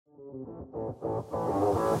Time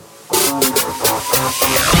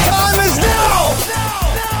is now!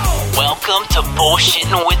 Welcome to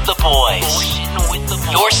Bullshittin with the Boys.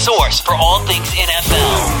 Your source for all things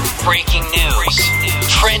NFL, breaking news,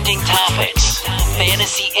 trending topics,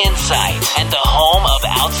 fantasy insight, and the home of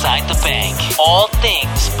Outside the Bank. All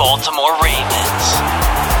things Baltimore Ravens.